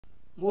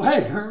Well,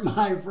 hey there,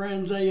 my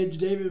friends. Hey, it's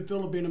David,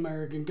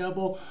 Philippine-American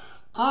couple.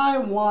 I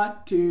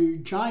want to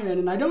chime in,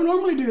 and I don't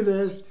normally do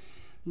this,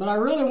 but I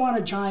really want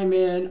to chime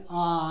in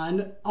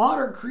on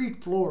Otter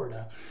Creek,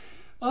 Florida.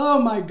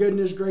 Oh my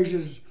goodness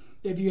gracious.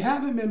 If you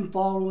haven't been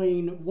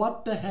following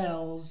What the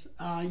Hales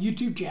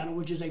YouTube channel,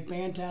 which is a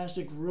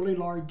fantastic, really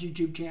large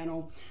YouTube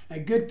channel, a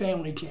good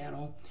family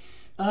channel,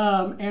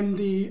 and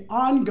the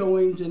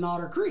ongoings in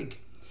Otter Creek,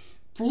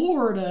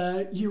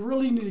 Florida, you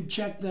really need to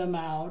check them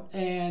out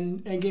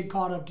and get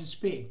caught up to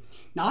speed.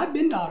 Now, I've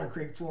been to Otter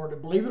Creek, Florida.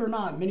 Believe it or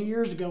not, many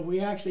years ago,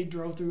 we actually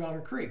drove through Otter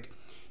Creek.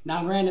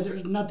 Now, granted,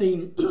 there's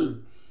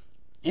nothing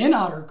in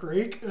Otter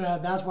Creek.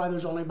 That's why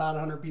there's only about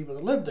 100 people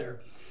that live there.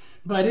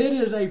 But it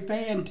is a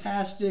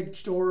fantastic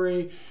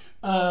story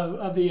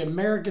of the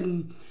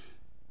American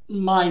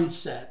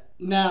mindset.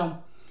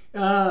 Now,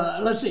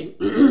 let's see.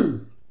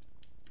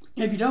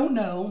 If you don't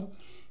know,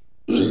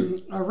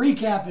 a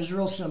recap is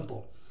real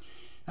simple.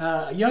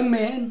 A young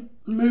man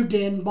moved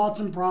in, bought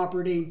some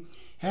property,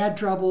 had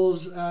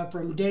troubles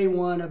from day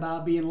one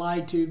about being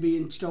lied to,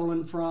 being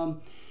stolen from.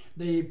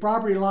 The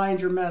property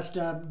lines are messed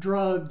up,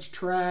 drugs,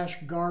 trash,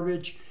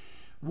 garbage,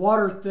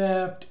 water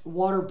theft,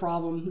 water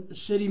problem,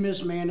 city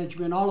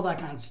mismanagement, all of that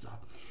kind of stuff.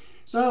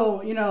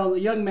 So, you know,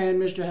 the young man,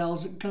 Mr.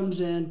 Hales, comes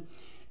in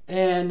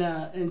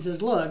and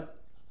says, look,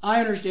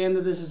 I understand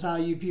that this is how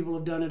you people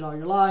have done it all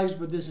your lives,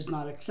 but this is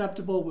not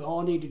acceptable. We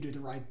all need to do the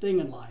right thing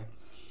in life.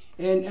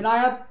 And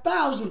I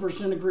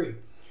 1,000% agree.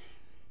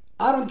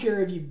 I don't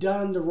care if you've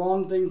done the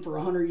wrong thing for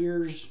 100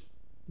 years,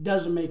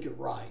 doesn't make it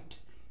right.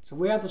 So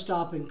we have to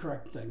stop and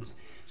correct things.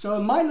 So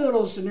in my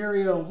little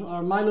scenario,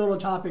 or my little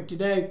topic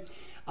today,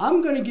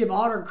 I'm going to give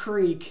Otter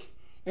Creek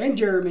and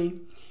Jeremy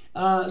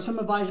some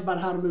advice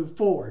about how to move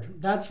forward.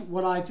 That's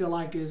what I feel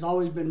like has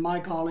always been my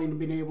calling,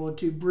 being able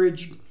to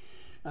bridge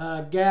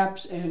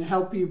gaps and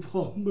help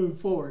people move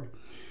forward.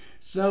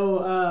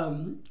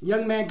 So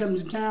young man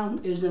comes to town,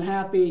 isn't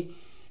happy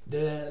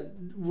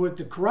with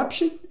the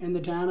corruption in the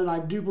town, and I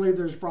do believe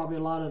there's probably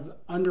a lot of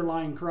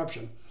underlying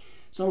corruption.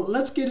 So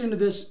let's get into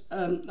this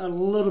a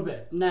little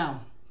bit.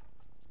 Now,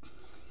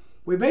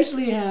 we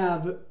basically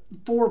have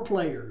 4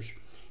 players.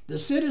 The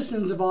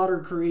citizens of Otter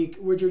Creek,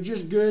 which are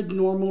just good,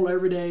 normal,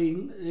 everyday,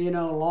 you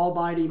know,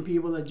 law-abiding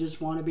people that just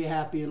want to be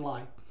happy in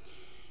life.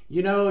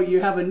 You know,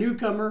 you have a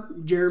newcomer,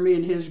 Jeremy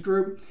and his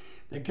group,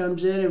 that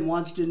comes in and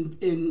wants to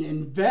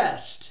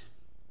invest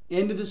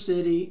into the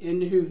city,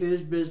 into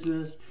his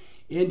business,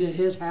 into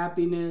his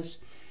happiness,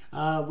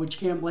 which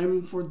can't blame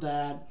him for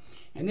that.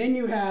 And then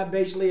you have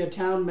basically a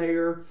town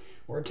mayor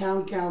or a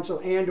town council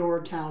and or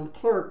a town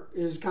clerk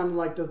is kind of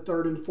like the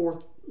third and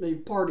fourth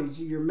parties,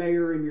 your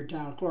mayor and your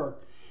town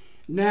clerk.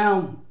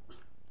 Now,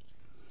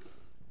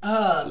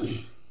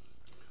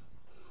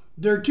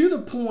 they're to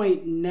the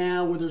point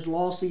now where there's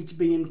lawsuits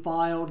being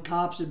filed,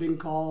 cops have been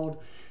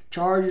called,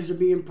 charges are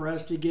being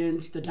pressed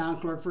against the town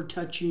clerk for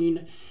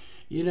touching,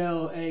 you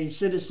know, a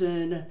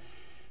citizen.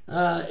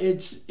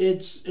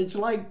 It's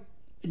like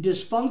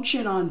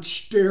dysfunction on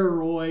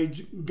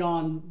steroids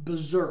gone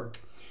berserk.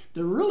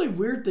 The really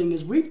weird thing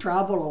is we've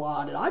traveled a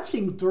lot, and I've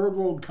seen third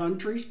world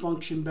countries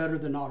function better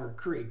than Otter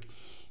Creek.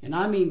 And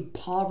I mean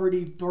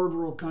poverty third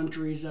world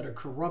countries that are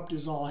corrupt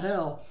as all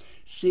hell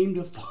seem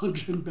to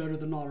function better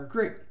than Otter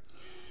Creek,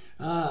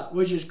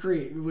 which is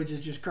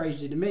just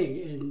crazy to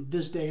me in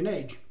this day and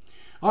age.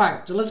 All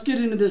right, so let's get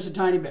into this a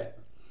tiny bit.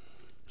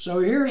 So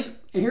here's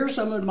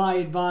some of my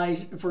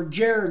advice for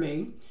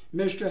Jeremy,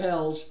 Mr.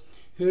 Hales,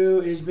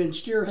 who has been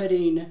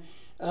spearheading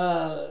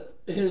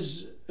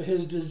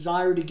his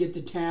desire to get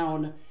the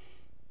town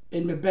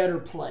in a better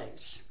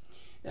place.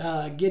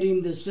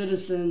 Getting the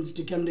citizens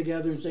to come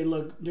together and say,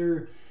 look,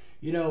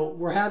 we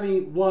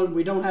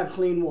don't have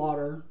clean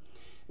water.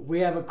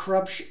 We have a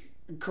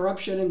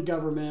corruption in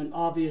government,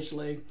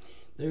 obviously.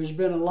 There's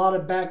been a lot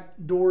of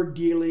backdoor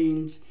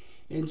dealings.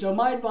 And so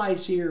my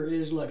advice here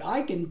is, look,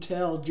 I can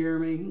tell,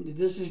 Jeremy,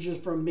 this is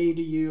just from me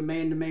to you,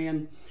 man to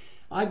man,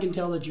 I can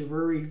tell that you're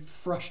very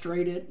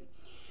frustrated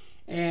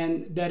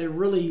and that it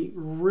really,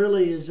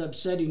 really is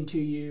upsetting to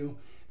you,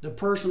 the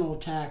personal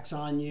attacks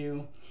on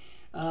you,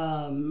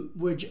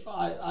 which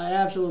I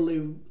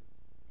absolutely,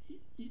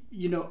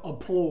 you know,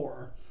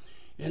 abhor.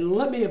 And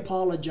let me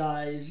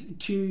apologize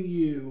to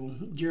you,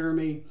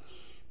 Jeremy,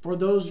 for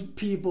those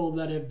people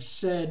that have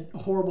said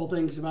horrible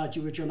things about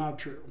you which are not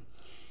true.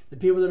 The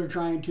people that are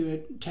trying to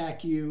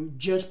attack you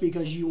just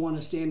because you want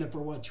to stand up for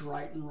what's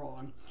right and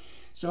wrong.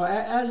 So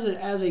as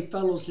a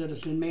fellow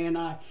citizen, man,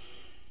 I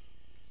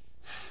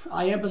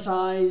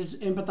empathize,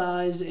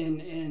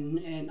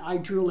 and I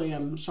truly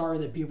am sorry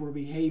that people are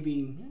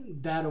behaving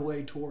that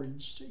way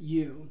towards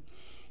you.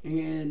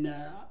 And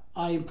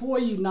I implore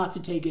you not to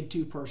take it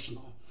too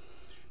personal.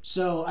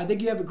 So I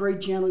think you have a great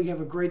channel, you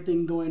have a great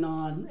thing going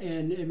on,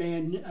 and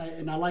man,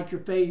 and I like your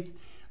faith.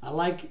 I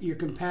like your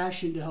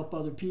compassion to help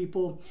other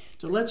people.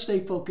 So let's stay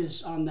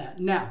focused on that.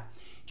 Now,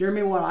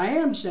 Jeremy, what I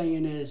am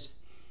saying is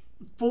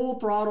full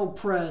throttle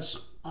press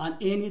on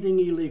anything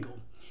illegal.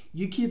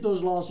 You keep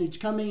those lawsuits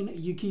coming.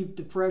 You keep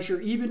the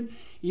pressure. Even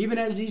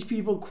as these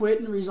people quit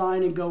and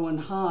resign and go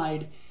and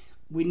hide,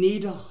 We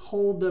need to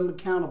hold them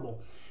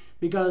accountable,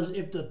 because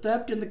if the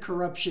theft and the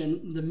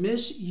corruption, the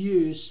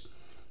misuse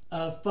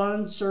of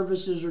funds,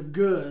 services, or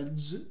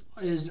goods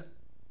is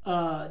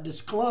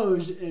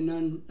disclosed and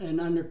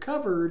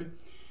uncovered,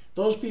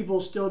 those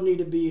people still need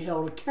to be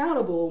held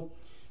accountable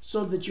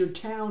so that your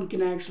town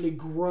can actually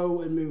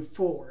grow and move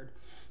forward.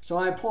 So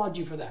I applaud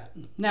you for that.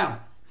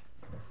 Now,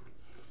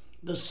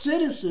 the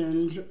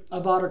citizens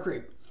of Otter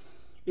Creek,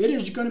 it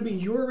is going to be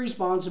your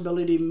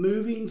responsibility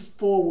moving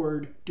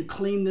forward to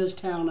clean this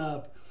town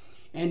up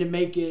and to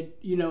make it,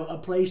 a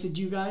place that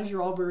you guys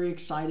are all very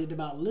excited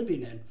about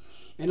living in.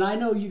 And I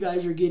know you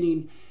guys are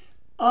getting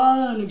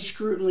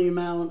unexcrutably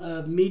amount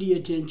of media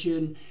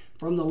attention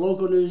from the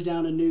local news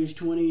down to News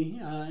 20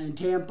 in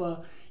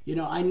Tampa.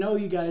 I know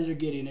you guys are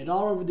getting it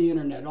all over the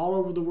internet, all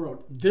over the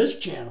world. This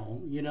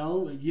channel, you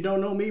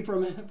don't know me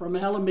from a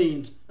hell of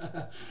beans.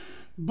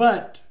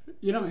 But,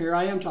 here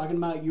I am talking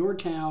about your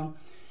town.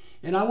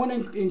 And I want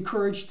to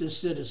encourage the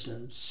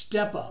citizens,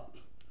 step up.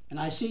 And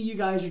I see you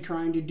guys are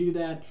trying to do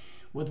that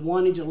with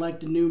wanting to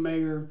elect a new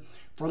mayor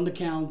from the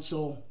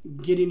council,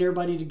 getting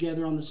everybody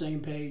together on the same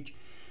page.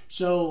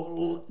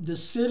 So the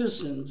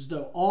citizens,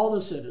 all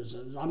the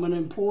citizens, I'm going to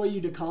implore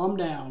you to calm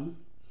down,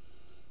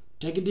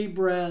 take a deep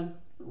breath,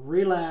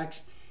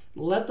 relax,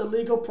 let the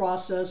legal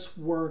process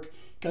work,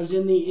 because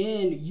in the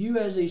end, you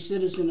as a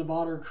citizen of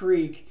Otter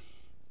Creek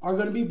are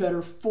going to be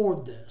better for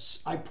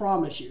this. I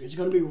promise you. It's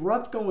going to be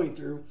rough going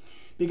through,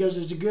 because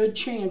there's a good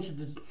chance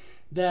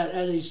that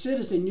as a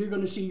citizen, you're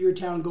going to see your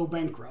town go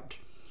bankrupt.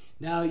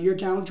 Now, your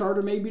town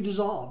charter may be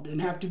dissolved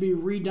and have to be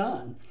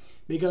redone,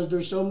 because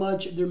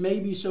there may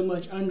be so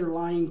much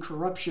underlying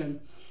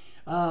corruption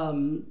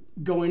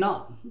going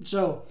on.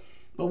 So,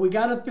 but we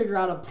got to figure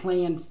out a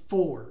plan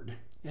forward.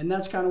 And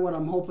that's kind of what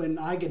I'm hoping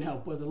I can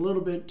help with a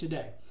little bit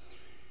today.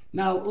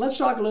 Now, let's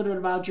talk a little bit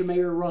about your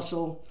Mayor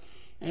Russell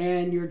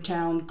and your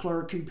town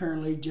clerk, who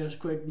apparently just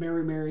quit,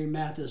 Mary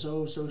Mathis.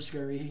 Oh, so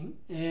scary.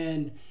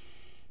 And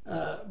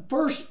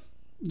first,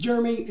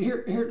 Jeremy,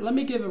 here, let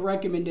me give a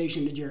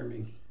recommendation to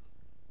Jeremy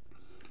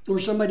or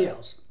somebody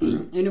else,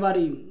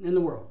 anybody in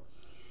the world.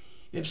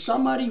 If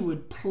somebody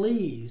would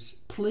please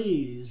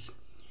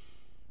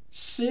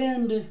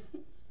send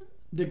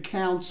the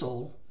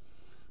council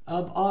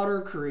of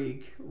Otter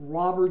Creek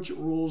Robert's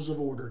Rules of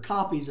Order,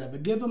 copies of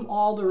it. Give them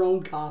all their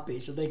own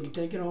copies so they can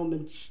take it home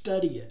and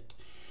study it,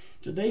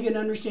 so they can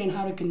understand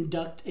how to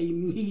conduct a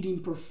meeting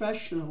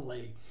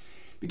professionally.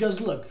 Because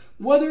look,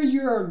 whether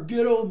you're a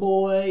good old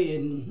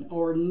boy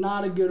or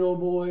not a good old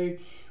boy,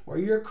 or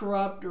you're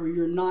corrupt or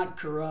you're not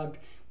corrupt,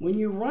 when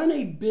you run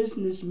a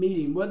business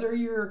meeting, whether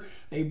you're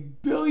a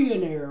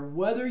billionaire,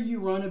 whether you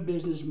run a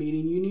business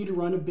meeting, you need to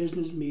run a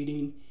business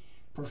meeting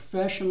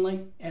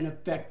professionally and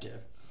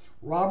effective.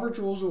 Robert's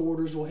Rules of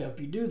Orders will help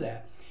you do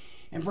that.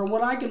 And from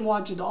what I can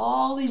watch in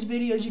all these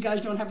videos, you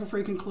guys don't have a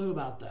freaking clue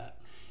about that.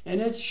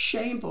 And it's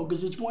shameful,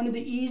 because it's one of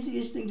the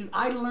easiest things.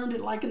 I learned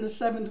it like in the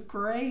 7th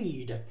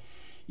grade,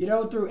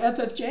 through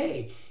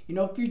FFJ.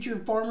 Future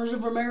Farmers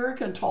of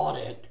America taught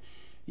it.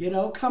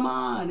 Come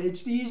on.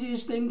 It's the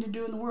easiest thing to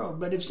do in the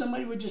world. But if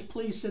somebody would just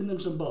please send them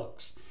some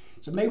books,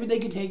 so maybe they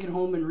could take it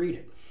home and read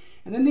it.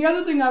 And then the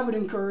other thing I would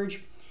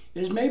encourage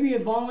is maybe a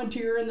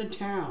volunteer in the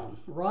town,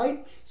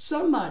 right?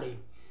 Somebody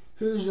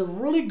who's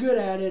really good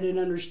at it and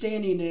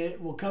understanding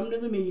it will come to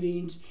the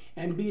meetings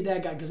and be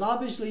that guy. Because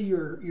obviously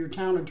your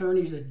town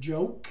attorney's a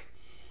joke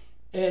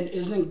and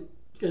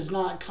is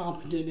not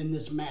competent in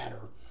this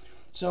matter.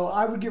 So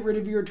I would get rid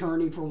of your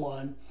attorney for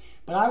one,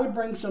 but I would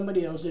bring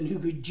somebody else in who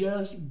could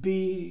just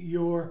be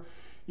your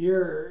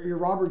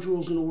Robert's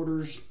Rules and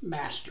Orders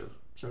master,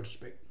 so to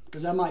speak.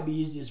 Because that might be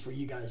easiest for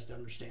you guys to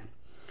understand.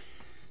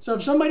 So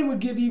if somebody would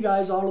give you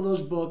guys all of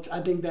those books, I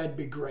think that'd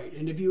be great.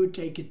 And if you would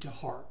take it to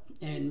heart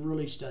and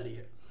really study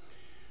it.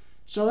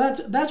 So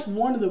that's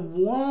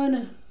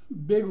one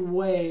big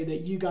way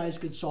that you guys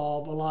could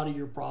solve a lot of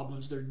your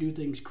problems, or do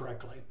things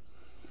correctly.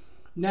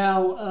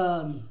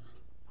 Now,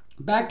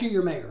 back to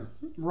your mayor,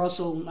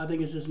 Russell, I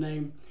think is his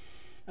name.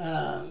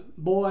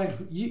 Boy,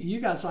 you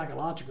got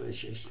psychological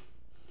issues.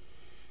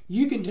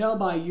 You can tell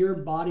by your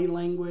body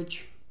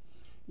language,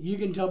 you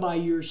can tell by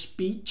your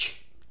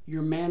speech,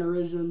 your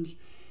mannerisms,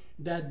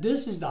 that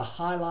this is the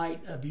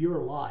highlight of your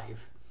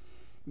life.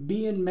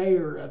 Being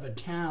mayor of a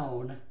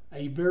town,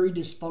 a very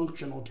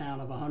dysfunctional town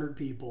of 100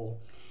 people,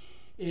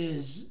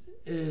 is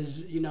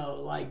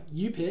like,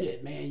 you've hit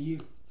it, man.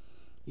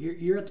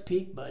 You're at the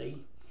peak, buddy.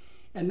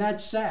 And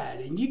that's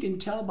sad. And you can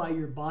tell by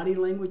your body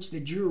language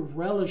that you're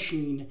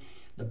relishing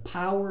the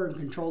power and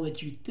control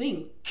that you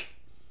think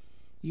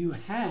you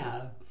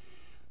have.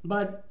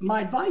 But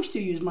my advice to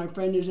you, my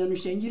friend, is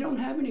understand you don't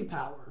have any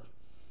power.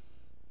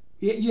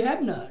 You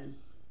have none.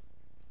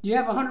 You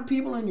have 100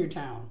 people in your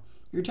town.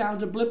 Your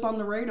town's a blip on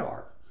the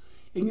radar.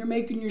 And you're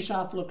making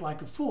yourself look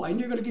like a fool. And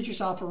you're going to get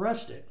yourself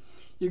arrested.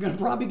 You're going to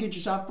probably get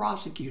yourself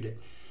prosecuted.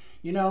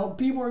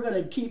 People are going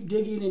to keep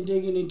digging and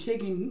digging and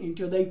digging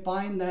until they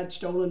find that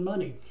stolen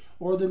money,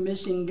 or the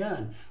missing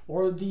gun,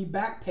 or the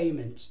back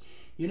payments.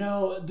 They're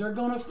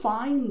going to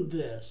find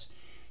this.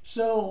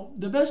 So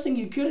the best thing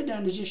you could have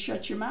done is just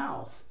shut your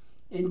mouth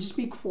and just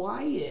be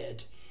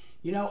quiet,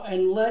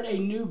 and let a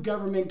new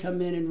government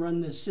come in and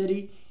run the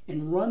city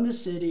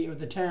or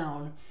the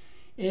town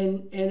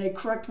in a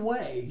correct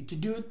way, to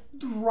do it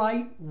the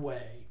right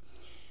way.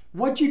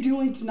 What you're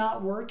doing is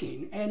not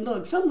working. And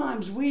look,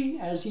 sometimes we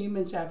as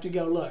humans have to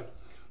go, look,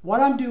 what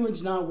I'm doing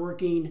is not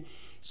working,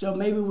 so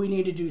maybe we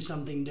need to do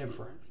something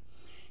different.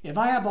 If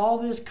I have all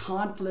this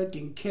conflict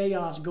and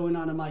chaos going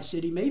on in my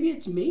city, maybe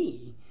it's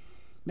me.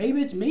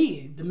 Maybe it's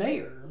me, the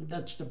mayor,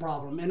 that's the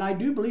problem. And I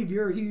do believe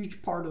you're a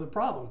huge part of the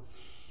problem.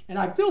 And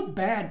I feel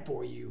bad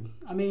for you.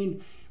 I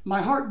mean,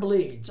 my heart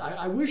bleeds.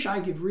 I wish I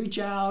could reach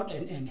out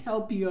and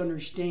help you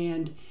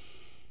understand.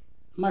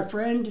 My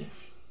friend,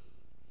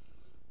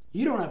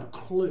 you don't have a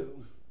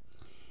clue.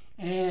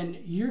 And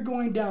you're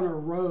going down a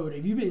road,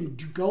 if you've been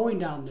going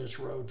down this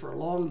road for a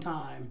long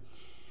time,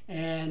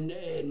 and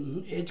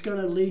it's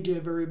going to lead to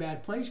a very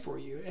bad place for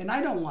you. And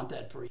I don't want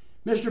that for you.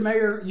 Mr.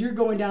 Mayor, you're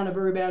going down a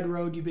very bad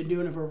road. You've been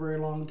doing it for a very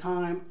long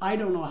time. I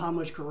don't know how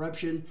much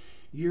corruption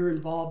you're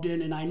involved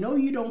in, and I know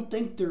you don't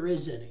think there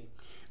is any.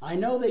 I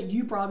know that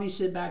you probably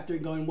sit back there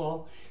going,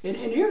 well, and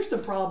here's the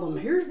problem.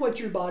 Here's what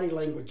your body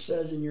language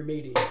says in your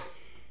meetings.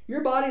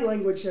 Your body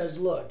language says,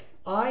 look,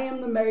 I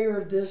am the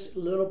mayor of this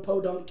little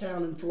podunk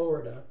town in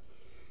Florida.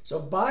 So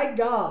by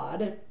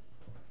God,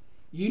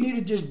 you need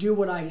to just do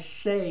what I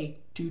say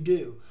to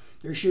do.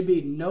 There should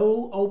be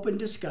no open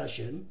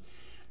discussion.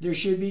 There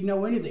should be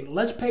no anything.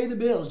 Let's pay the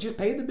bills. Just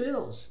pay the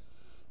bills.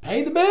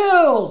 Pay the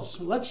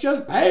bills. Let's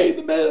just pay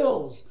the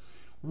bills.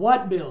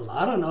 What bills?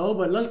 I don't know,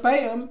 but let's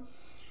pay them.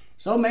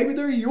 So maybe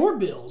they're your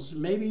bills.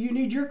 Maybe you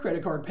need your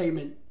credit card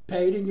payment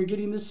paid and you're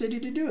getting the city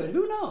to do it.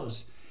 Who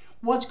knows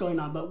what's going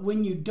on? But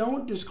when you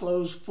don't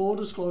disclose full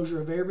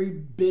disclosure of every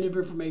bit of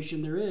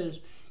information there is,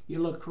 you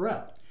look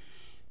corrupt.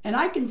 And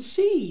I can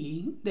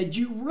see that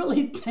you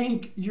really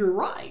think you're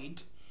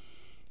right.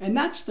 And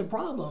that's the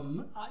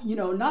problem.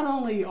 Not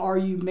only are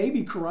you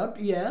maybe corrupt,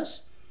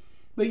 yes,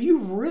 but you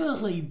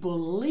really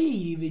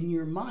believe in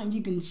your mind,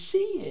 you can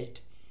see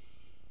it,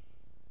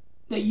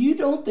 that you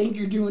don't think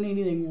you're doing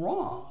anything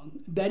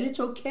wrong, that it's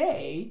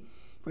okay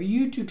for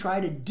you to try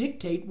to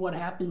dictate what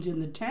happens in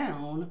the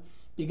town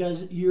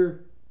because you're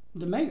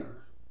the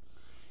mayor.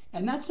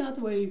 And that's not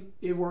the way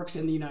it works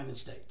in the United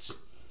States.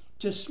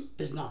 Just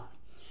is not.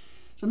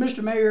 So,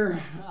 Mr.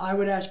 Mayor, I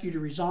would ask you to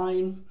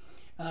resign.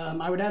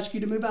 I would ask you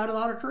to move out of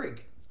Otter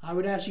Creek. I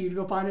would ask you to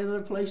go find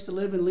another place to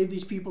live and leave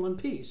these people in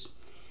peace.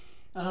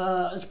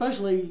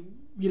 Especially,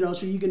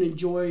 so you can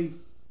enjoy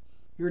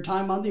your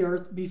time on the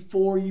earth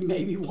before you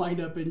maybe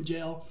wind up in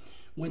jail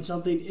when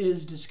something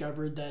is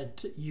discovered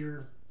that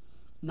you're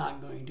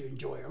not going to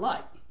enjoy your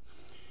life.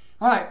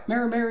 All right,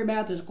 Mary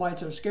Math is quite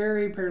so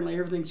scary. Apparently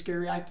everything's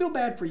scary. I feel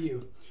bad for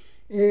you.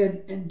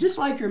 And just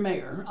like your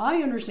mayor,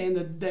 I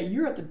understand that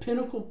you're at the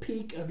pinnacle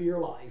peak of your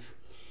life.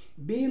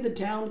 Being the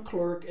town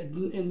clerk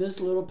in this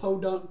little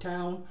podunk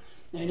town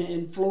and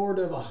in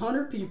Florida of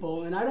 100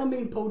 people, and I don't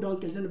mean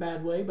podunk as in a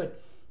bad way,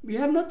 but you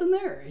have nothing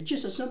there. It's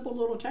just a simple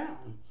little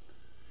town.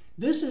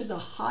 This is the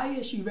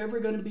highest you've ever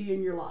going to be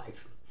in your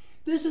life.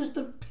 This is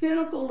the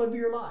pinnacle of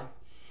your life.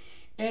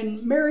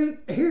 And Mary,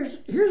 here's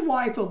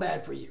why I feel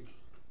bad for you.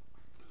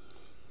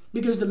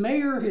 Because the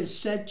mayor has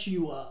set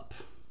you up.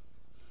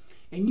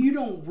 And you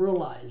don't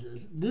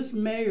realize this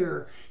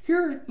mayor,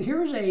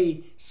 here's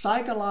a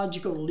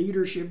psychological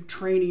leadership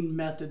training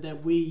method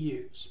that we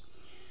use.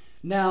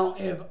 Now,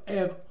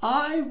 if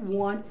I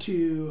want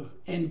to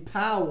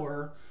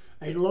empower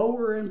a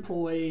lower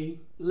employee,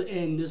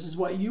 and this is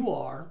what you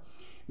are,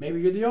 maybe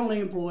you're the only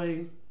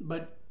employee,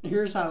 but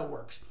here's how it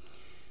works.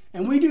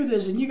 And we do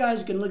this, and you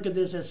guys can look at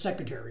this as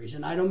secretaries,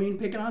 and I don't mean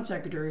picking on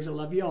secretaries, I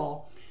love you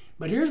all,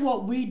 but here's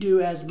what we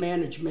do as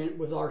management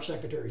with our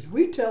secretaries.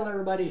 We tell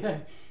everybody,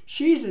 hey,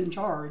 she's in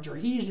charge or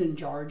he's in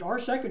charge. Our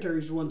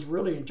secretary's the one's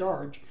really in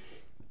charge.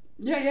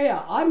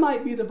 Yeah. I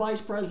might be the vice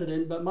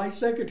president, but my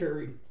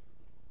secretary,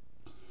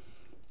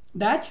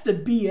 that's the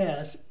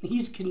BS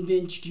he's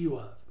convinced you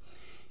of.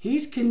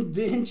 He's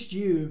convinced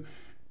you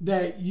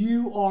that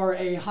you are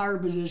a higher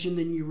position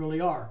than you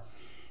really are.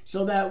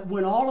 So that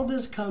when all of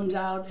this comes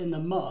out in the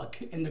muck,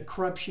 and the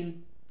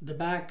corruption, the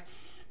back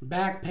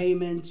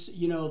payments,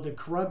 the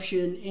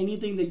corruption,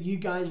 anything that you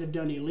guys have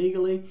done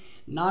illegally,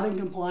 not in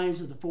compliance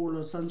with the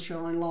Florida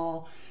Sunshine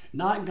Law,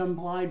 not in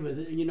compliance with,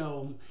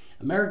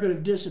 American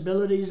with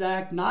Disabilities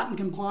Act, not in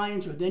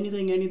compliance with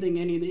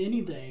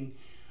anything,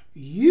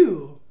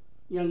 you,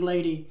 young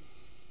lady,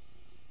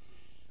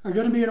 are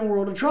going to be in a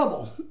world of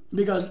trouble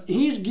because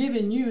he's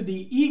giving you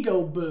the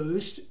ego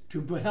boost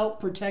to help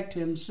protect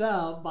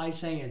himself by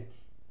saying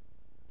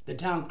the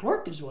town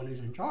clerk is the one who's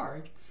in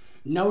charge.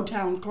 No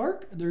town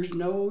clerk, there's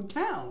no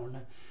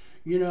town.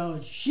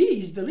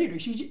 She's the leader.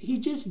 He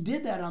just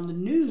did that on the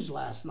news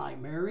last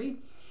night, Mary.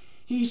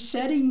 He's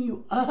setting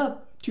you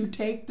up to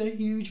take the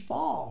huge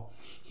fall.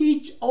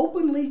 He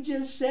openly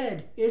just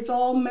said it's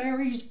all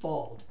Mary's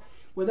fault.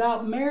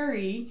 Without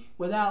Mary,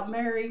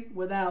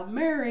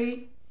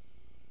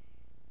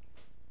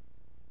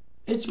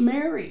 it's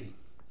Mary.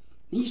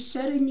 He's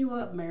setting you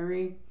up,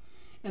 Mary.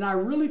 And I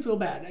really feel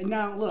bad. And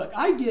now, look,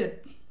 I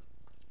get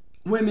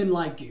women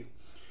like you.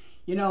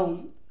 You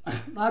know,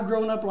 I've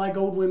grown up like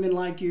old women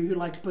like you who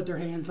like to put their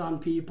hands on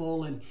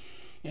people and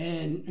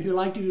who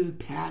like to do the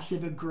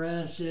passive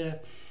aggressive.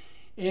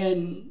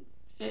 And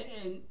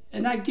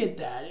I get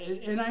that.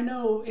 And I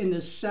know in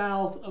the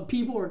South,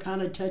 people are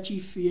kind of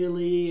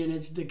touchy-feely, and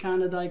it's the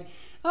kind of like,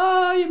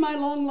 oh, you're my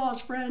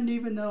long-lost friend,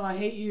 even though I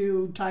hate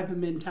you type of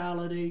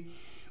mentality,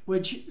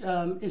 which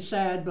is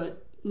sad,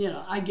 but, you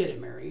know, I get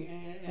it, Mary,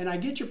 and I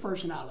get your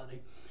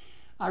personality.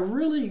 I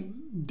really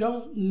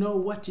don't know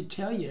what to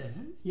tell you,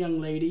 young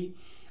lady.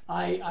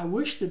 I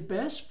wish the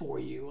best for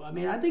you. I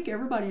mean, I think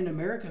everybody in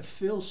America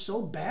feels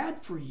so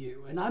bad for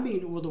you, and I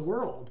mean, well, the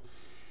world,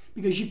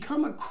 because you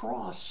come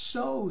across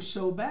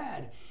so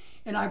bad.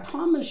 And I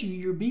promise you,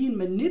 you're being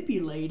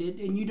manipulated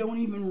and you don't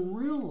even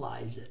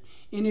realize it.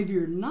 And if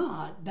you're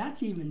not,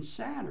 that's even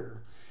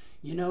sadder.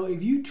 You know,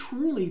 if you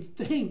truly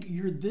think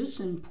you're this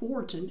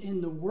important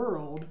in the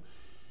world,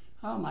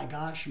 oh my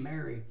gosh,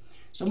 Mary.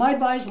 So my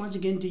advice, once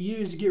again, to you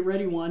is to get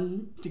ready,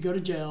 one, to go to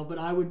jail, but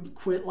I would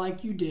quit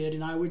like you did,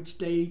 and I would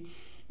stay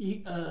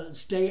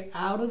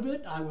out of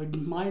it. I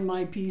would mind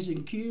my P's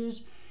and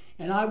Q's,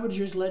 and I would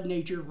just let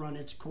nature run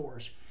its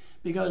course.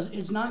 Because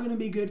it's not going to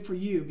be good for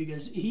you,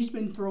 because he's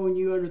been throwing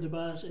you under the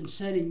bus and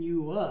setting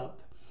you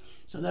up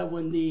so that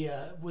when the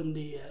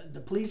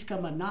police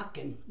come a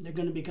knocking, they're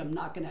going to become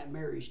knocking at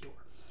Mary's door.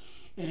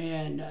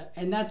 And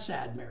that's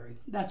sad, Mary.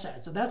 That's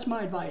sad. So that's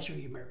my advice for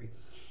you, Mary.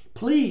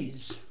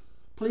 Please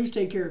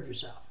take care of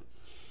yourself.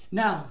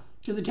 Now,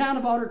 to the town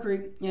of Otter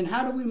Creek, and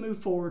how do we move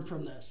forward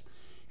from this?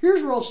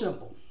 Here's real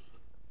simple.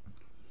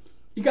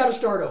 You got to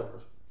start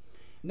over.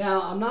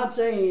 Now, I'm not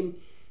saying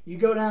you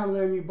go down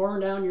there and you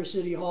burn down your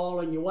city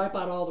hall and you wipe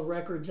out all the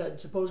records that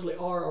supposedly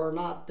are or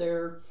not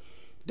there.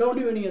 Don't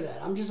do any of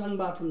that. I'm just talking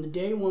about from the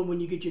day one when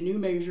you get your new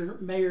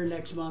mayor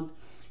next month.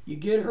 You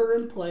get her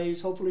in place.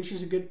 Hopefully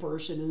she's a good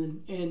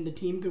person and the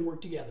team can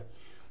work together.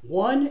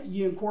 One,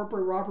 you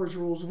incorporate Robert's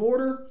Rules of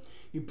Order.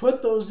 You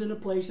put those into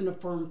place in a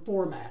firm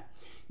format.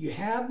 You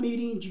have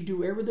meetings. You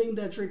do everything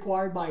that's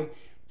required by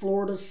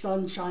Florida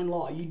Sunshine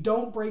Law. You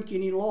don't break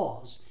any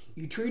laws.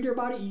 You treat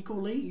everybody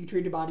equally. You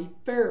treat everybody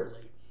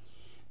fairly.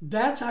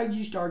 That's how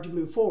you start to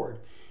move forward.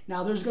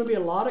 Now, there's going to be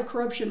a lot of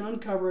corruption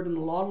uncovered and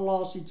a lot of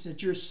lawsuits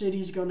that your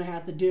city's going to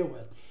have to deal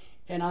with.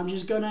 And I'm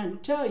just going to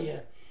tell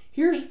you,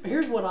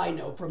 here's what I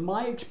know from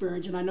my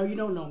experience, and I know you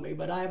don't know me,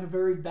 but I have a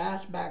very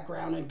vast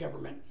background in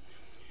government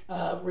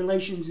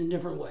relations in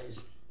different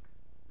ways.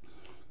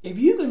 If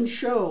you can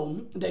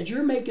show that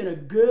you're making a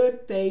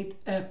good faith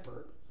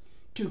effort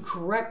to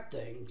correct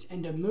things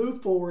and to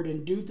move forward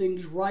and do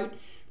things right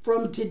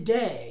from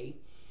today,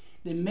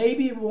 then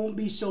maybe it won't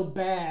be so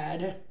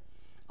bad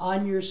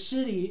on your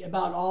city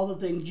about all the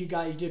things you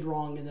guys did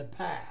wrong in the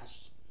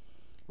past,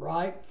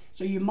 right?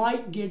 So you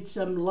might get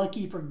some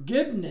lucky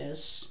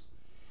forgiveness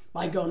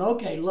by going,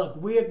 okay, look,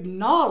 we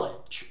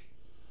acknowledge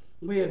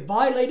we have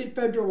violated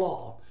federal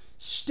law,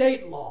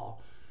 state law.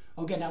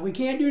 Okay, now we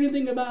can't do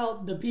anything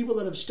about the people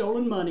that have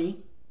stolen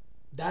money.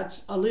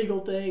 That's a legal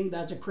thing,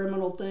 that's a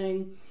criminal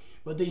thing.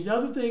 But these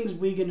other things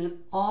we can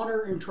honor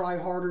and try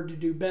harder to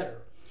do better.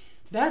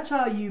 That's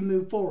how you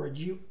move forward.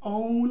 You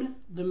own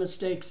the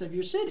mistakes of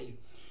your city.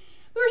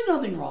 There's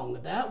nothing wrong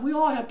with that. We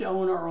all have to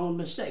own our own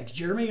mistakes.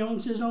 Jeremy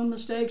owns his own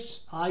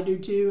mistakes. I do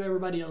too.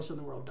 Everybody else in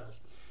the world does.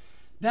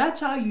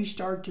 That's how you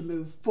start to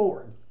move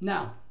forward.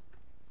 Now,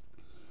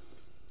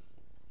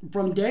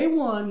 from day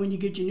one, when you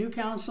get your new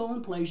council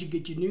in place, you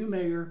get your new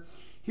mayor,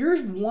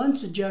 here's one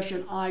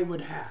suggestion I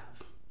would have.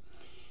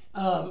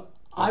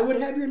 I would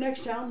have your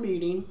next town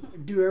meeting,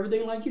 do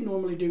everything like you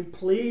normally do.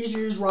 Please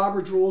use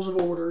Robert's Rules of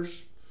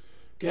Orders.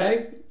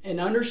 Okay, and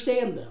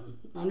understand them.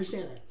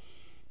 Understand that.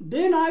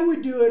 Then I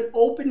would do an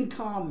open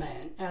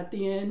comment at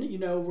the end, you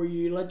know, where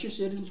you let your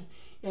citizens,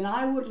 and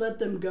I would let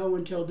them go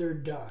until they're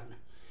done.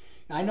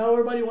 I know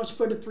everybody wants to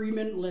put a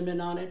 3-minute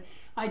limit on it.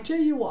 I tell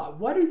you what,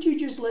 why don't you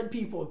just let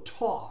people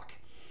talk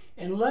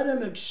and let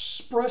them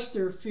express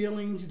their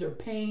feelings, their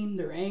pain,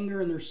 their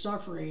anger, and their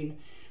suffering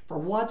for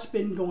what's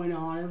been going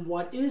on and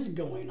what is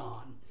going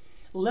on.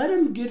 Let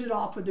them get it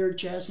off of their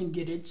chest and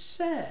get it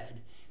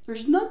said.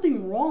 There's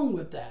nothing wrong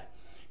with that.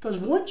 Because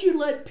once you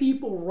let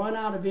people run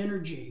out of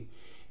energy,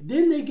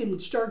 then they can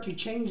start to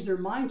change their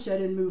mindset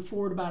and move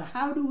forward about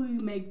how do we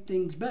make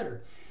things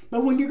better.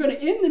 But when you're going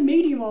to end the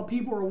meeting while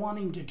people are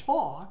wanting to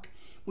talk,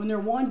 when they're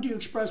wanting to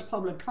express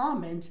public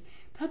comments,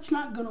 that's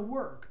not going to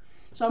work.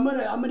 So I'm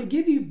going to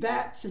give you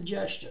that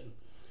suggestion.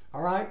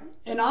 All right?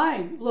 And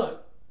I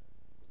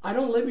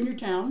don't live in your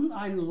town.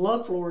 I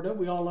love Florida.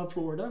 We all love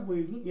Florida.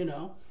 We've,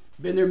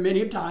 been there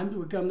many times.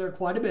 We come there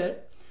quite a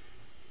bit.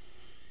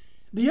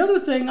 The other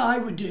thing I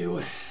would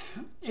do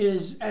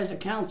is, as a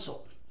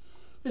council,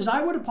 is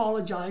I would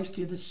apologize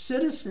to the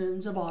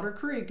citizens of Otter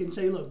Creek and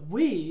say, look,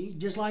 we,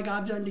 just like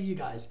I've done to you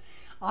guys,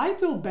 I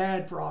feel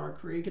bad for Otter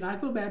Creek and I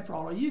feel bad for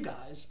all of you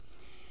guys.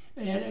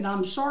 And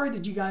I'm sorry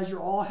that you guys are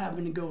all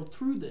having to go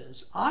through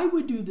this. I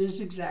would do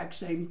this exact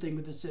same thing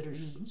with the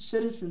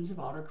citizens of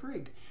Otter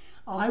Creek.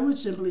 I would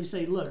simply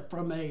say, look,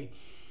 from a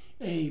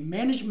a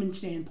management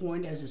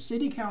standpoint, as a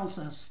city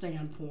council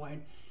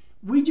standpoint,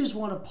 we just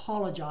want to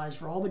apologize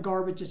for all the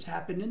garbage that's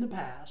happened in the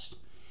past.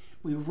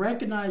 We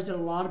recognize that a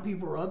lot of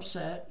people are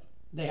upset.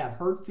 They have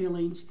hurt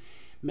feelings.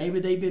 Maybe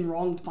they've been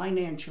wronged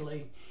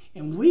financially.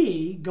 And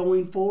we,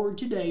 going forward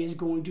today, is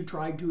going to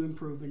try to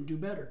improve and do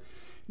better.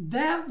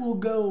 That will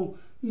go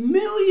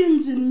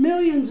millions and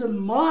millions of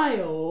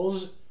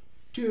miles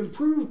to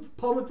improve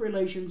public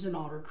relations in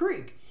Otter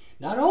Creek.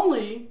 Not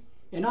only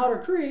in Otter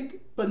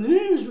Creek, but the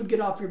news would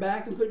get off your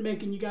back and quit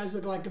making you guys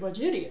look like a bunch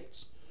of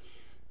idiots.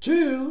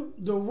 Two,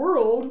 the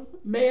world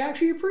may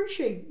actually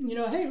appreciate,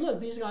 hey, look,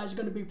 these guys are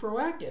going to be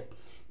proactive.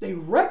 They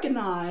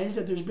recognize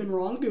that there's been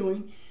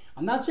wrongdoing.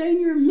 I'm not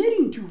saying you're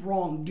admitting to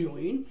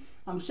wrongdoing.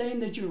 I'm saying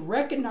that you're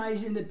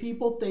recognizing that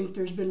people think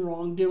there's been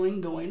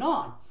wrongdoing going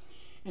on.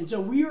 And so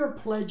we are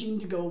pledging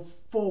to go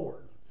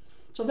forward.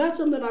 So that's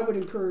something I would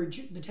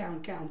encourage the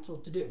town council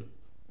to do.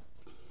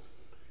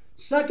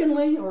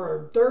 Secondly,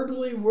 or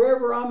thirdly,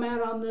 wherever I'm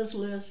at on this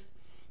list,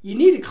 you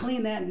need to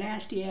clean that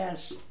nasty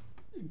ass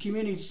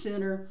community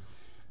center,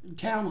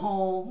 town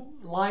hall,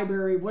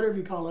 library, whatever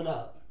you call it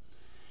up.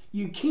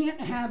 You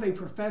can't have a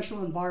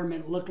professional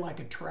environment look like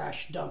a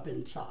trash dump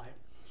inside.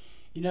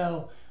 You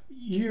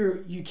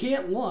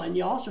can't,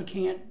 you also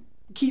can't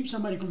keep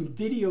somebody from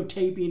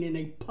videotaping in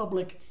a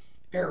public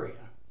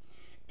area.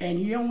 And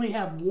you only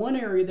have one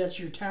area, that's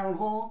your town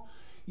hall.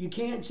 You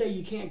can't say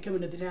you can't come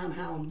into the town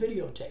hall and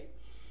videotape.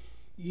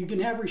 You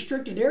can have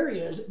restricted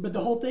areas, but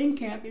the whole thing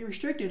can't be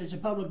restricted. It's a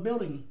public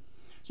building.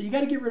 So you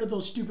got to get rid of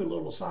those stupid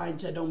little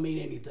signs that don't mean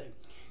anything.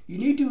 You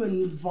need to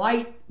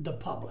invite the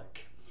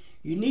public.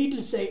 You need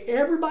to say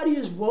everybody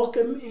is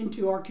welcome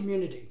into our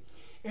community.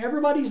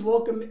 Everybody's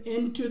welcome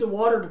into the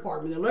water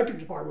department, the electric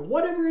department,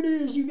 whatever it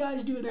is you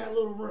guys do in that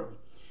little room.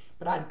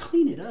 But I'd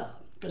clean it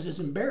up because it's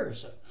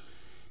embarrassing.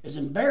 It's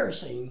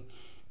embarrassing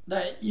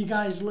that you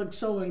guys look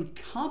so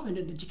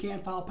incompetent that you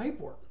can't file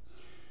paperwork.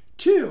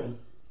 Two,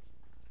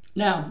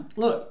 now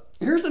look,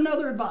 here's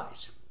another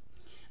advice.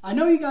 I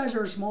know you guys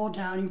are a small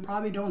town, you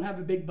probably don't have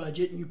a big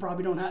budget, and you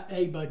probably don't have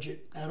a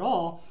budget at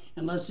all,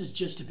 unless it's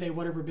just to pay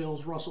whatever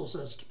bills Russell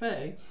says to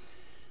pay,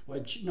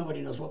 which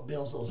nobody knows what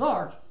bills those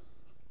are.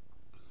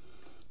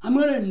 I'm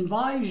going to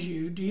advise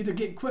you to either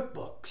get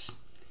QuickBooks,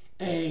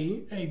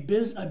 a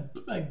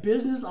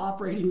business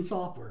operating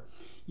software.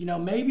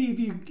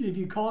 Maybe if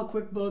you call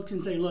QuickBooks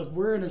and say, look,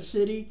 we're in a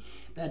city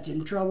that's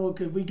in trouble,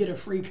 could we get a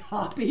free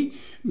copy?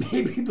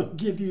 Maybe they'll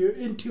give you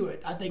Intuit,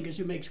 I think is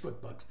who makes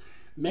QuickBooks.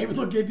 Maybe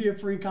they'll give you a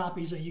free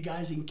copy so you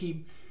guys can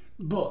keep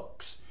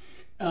books.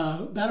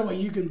 That way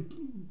you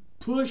can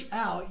push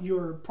out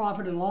your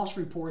profit and loss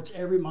reports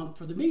every month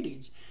for the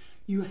meetings.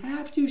 You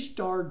have to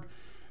start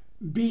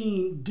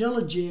being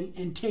diligent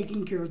and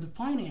taking care of the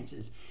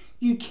finances.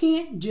 You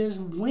can't just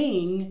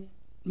wing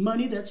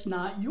money that's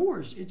not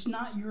yours. It's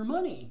not your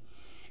money.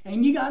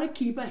 And you got to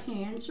keep a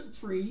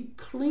hands-free,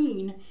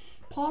 clean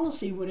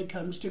policy when it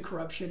comes to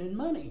corruption and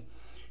money.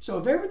 So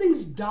if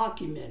everything's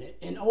documented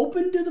and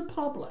open to the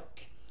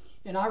public,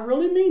 and I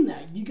really mean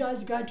that, you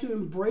guys got to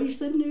embrace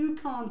the new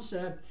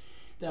concept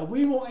that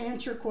we will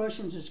answer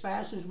questions as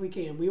fast as we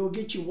can. We will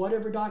get you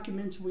whatever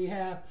documents we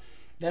have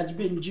that's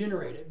been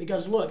generated.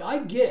 Because look, I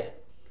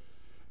get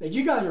that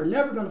you guys are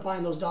never going to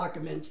find those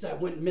documents that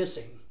went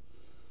missing.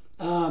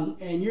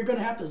 And you're going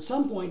to have to at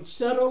some point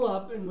settle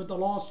up with the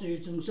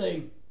lawsuits and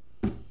say,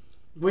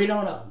 we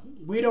don't know.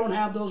 We don't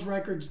have those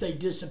records. They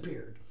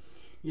disappeared.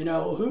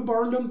 Who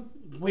burned them?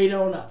 We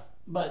don't know.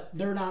 But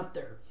they're not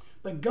there.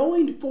 But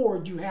going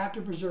forward, you have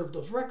to preserve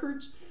those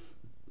records.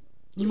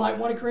 You might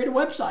want to create a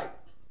website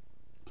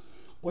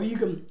where you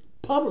can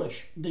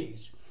publish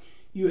these.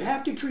 You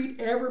have to treat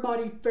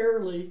everybody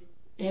fairly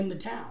in the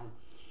town.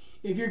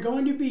 If you're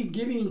going to be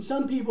giving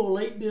some people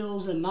late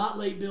bills and not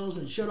late bills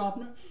and shut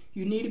off,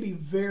 you need to be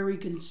very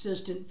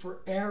consistent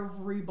for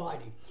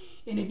everybody.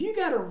 And if you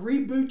got to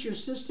reboot your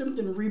system,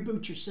 then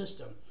reboot your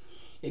system.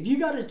 If you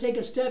got to take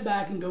a step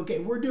back and go, okay,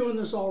 we're doing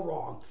this all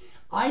wrong.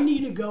 I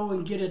need to go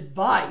and get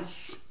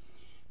advice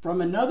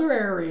from another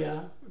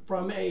area,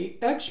 from an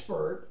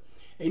expert,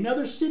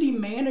 another city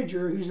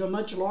manager who's a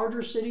much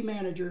larger city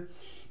manager.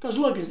 Because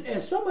look,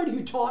 as somebody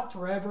who taught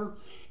forever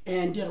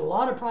and did a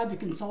lot of private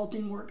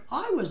consulting work,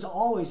 I was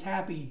always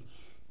happy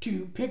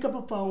to pick up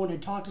a phone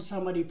and talk to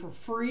somebody for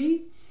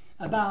free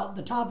about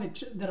the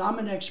topics that I'm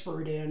an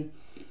expert in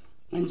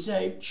and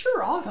say,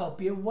 sure, I'll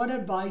help you. What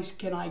advice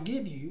can I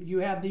give you? You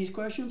have these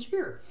questions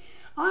here.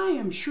 I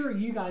am sure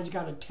you guys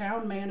got a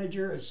town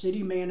manager, a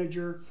city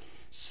manager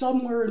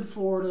somewhere in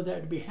Florida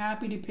that would be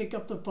happy to pick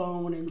up the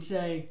phone and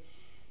say,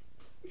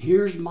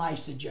 here's my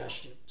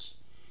suggestions.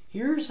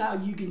 Here's how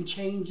you can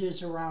change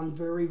this around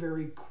very,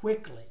 very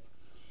quickly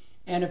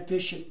and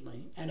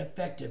efficiently and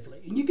effectively.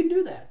 And you can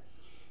do that.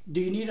 Do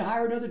you need to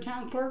hire another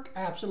town clerk?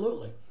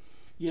 Absolutely.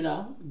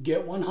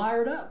 Get one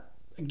hired up.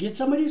 Get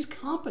somebody who's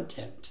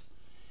competent.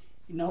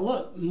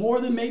 Look, more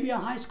than maybe a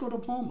high school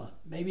diploma.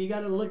 Maybe you got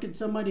to look at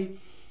somebody,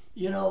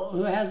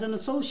 who has an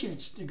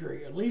associate's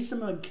degree, at least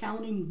some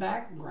accounting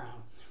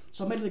background.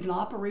 Somebody that can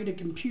operate a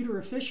computer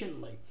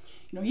efficiently.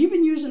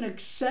 Even using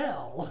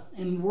Excel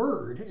and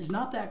Word is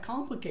not that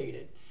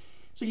complicated.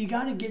 So you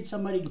got to get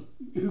somebody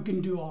who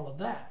can do all of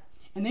that.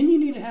 And then you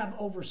need to have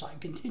oversight,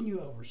 continue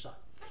oversight.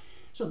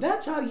 So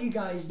that's how you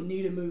guys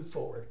need to move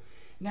forward.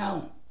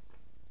 Now,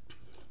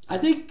 I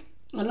think,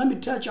 let me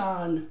touch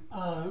on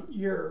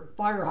your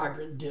fire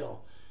hydrant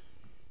deal.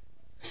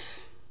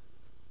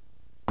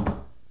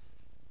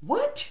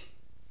 What?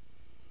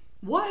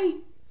 Why?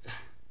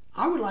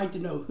 I would like to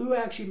know who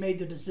actually made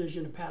the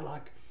decision to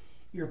padlock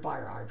your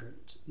fire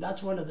hydrant.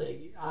 That's one of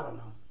the, I don't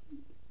know.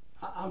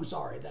 I'm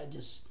sorry, that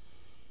just,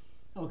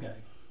 okay.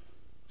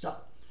 So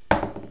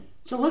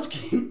let's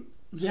keep,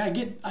 see, I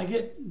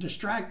get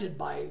distracted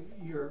by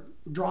your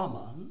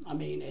drama. I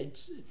mean,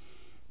 it's,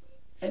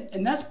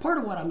 and that's part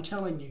of what I'm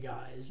telling you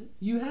guys.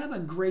 You have a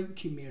great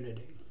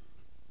community.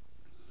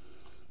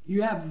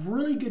 You have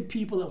really good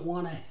people that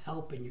want to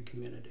help in your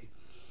community.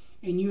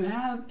 And you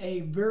have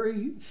a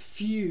very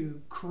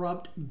few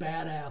corrupt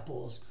bad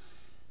apples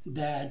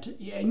that,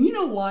 and you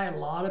know why a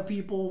lot of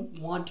people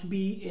want to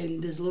be in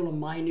this little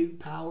minute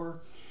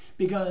power?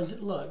 Because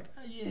look,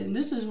 and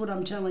this is what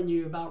I'm telling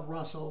you about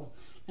Russell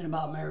and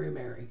about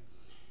Mary.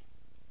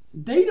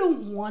 They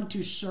don't want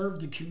to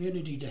serve the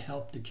community to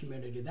help the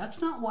community.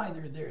 That's not why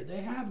they're there.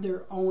 They have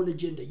their own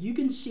agenda. You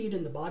can see it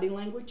in the body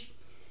language.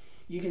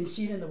 You can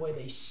see it in the way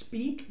they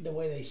speak, the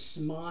way they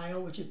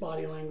smile, which is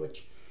body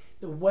language,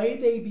 the way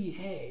they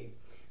behave.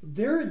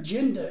 Their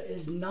agenda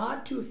is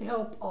not to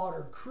help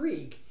Otter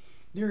Creek.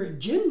 Their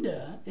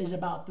agenda is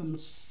about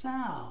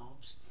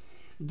themselves.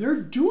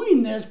 They're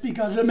doing this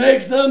because it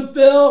makes them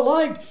feel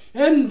like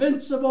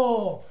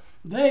invincible.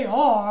 They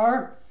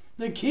are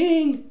the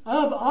king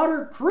of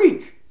Otter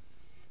Creek.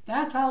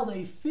 That's how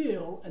they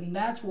feel, and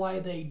that's why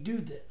they do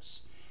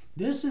this.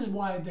 This is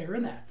why they're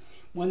in that.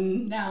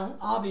 Now,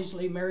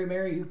 obviously,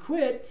 Mary who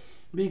quit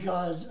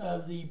because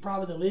of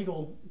probably the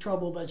legal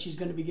trouble that she's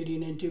going to be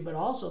getting into, but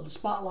also the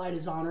spotlight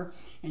is on her,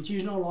 and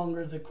she's no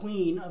longer the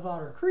queen of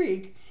Otter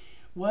Creek.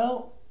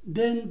 Well,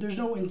 then there's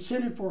no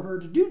incentive for her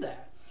to do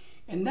that.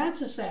 And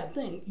that's a sad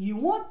thing. You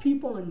want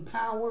people in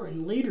power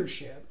and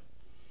leadership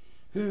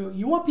who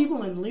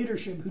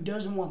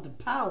doesn't want the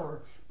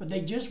power, but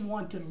they just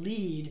want to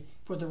lead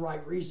for the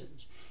right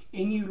reasons.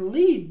 And you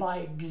lead by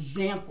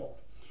example.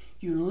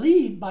 You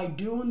lead by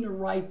doing the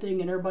right thing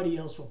and everybody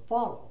else will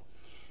follow.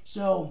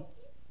 So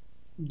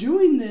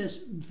doing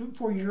this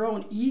for your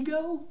own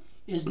ego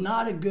is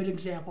not a good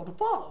example to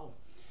follow.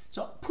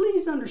 So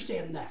please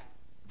understand that.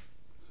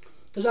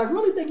 Because I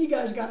really think you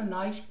guys got a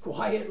nice,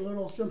 quiet,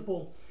 little,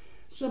 simple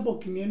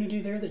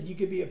community there that you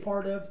could be a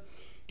part of.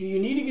 Do you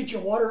need to get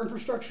your water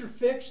infrastructure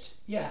fixed?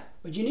 Yeah,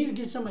 but you need to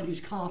get somebody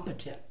who's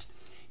competent.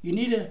 You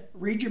need to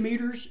read your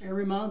meters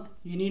every month.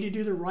 You need to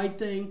do the right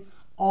thing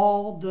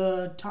all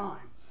the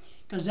time.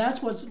 Because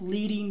that's what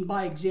leading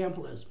by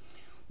example is.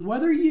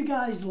 Whether you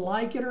guys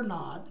like it or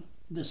not,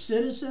 the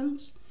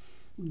citizens,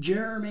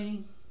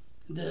 Jeremy,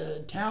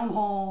 the town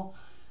hall,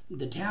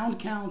 the town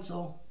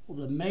council,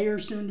 the mayor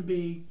soon to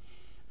be,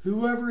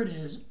 whoever it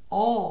is,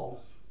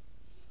 all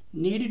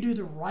need to do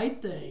the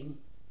right thing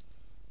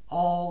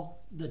all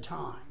the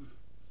time.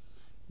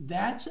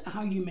 That's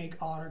how you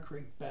make Otter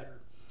Creek better.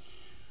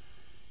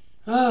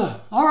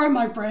 All right,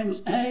 my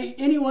friends. Hey,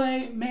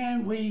 anyway,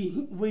 man,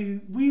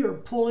 we are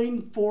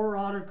pulling for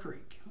Otter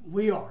Creek.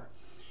 We are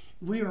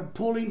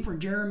pulling for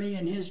Jeremy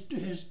and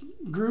his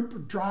group or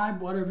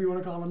tribe, whatever you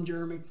want to call him,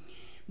 Jeremy.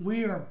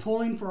 We are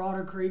pulling for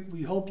Otter Creek.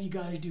 We hope you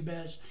guys do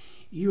best.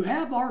 You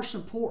have our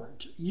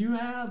support. You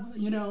have,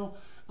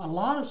 a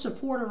lot of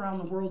support around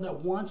the world that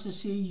wants to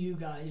see you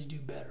guys do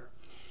better.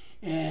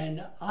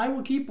 And I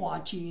will keep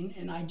watching,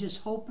 and I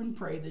just hope and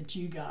pray that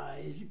you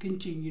guys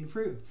continue to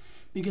improve.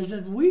 Because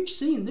as we've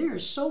seen, there are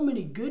so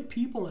many good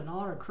people in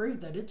Otter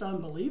Creek that it's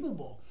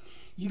unbelievable.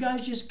 You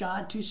guys just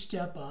got to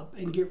step up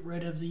and get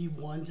rid of the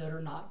ones that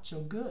are not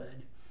so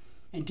good.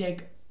 And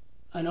take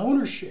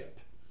ownership.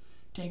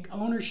 Take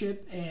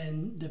ownership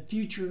in the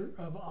future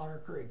of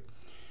Otter Creek.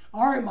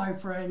 All right, my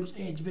friends,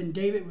 it's been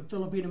David with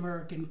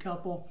Philippine-American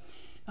Couple.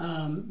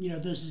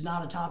 This is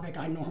not a topic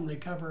I normally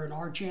cover in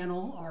our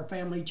channel, our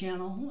family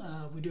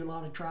channel. We do a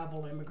lot of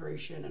travel,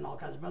 immigration, and all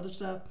kinds of other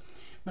stuff.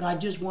 But I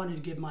just wanted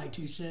to give my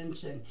 2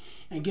 cents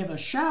and give a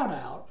shout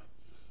out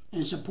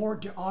and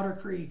support to Otter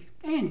Creek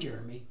and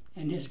Jeremy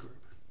and his group.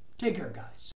 Take care, guys.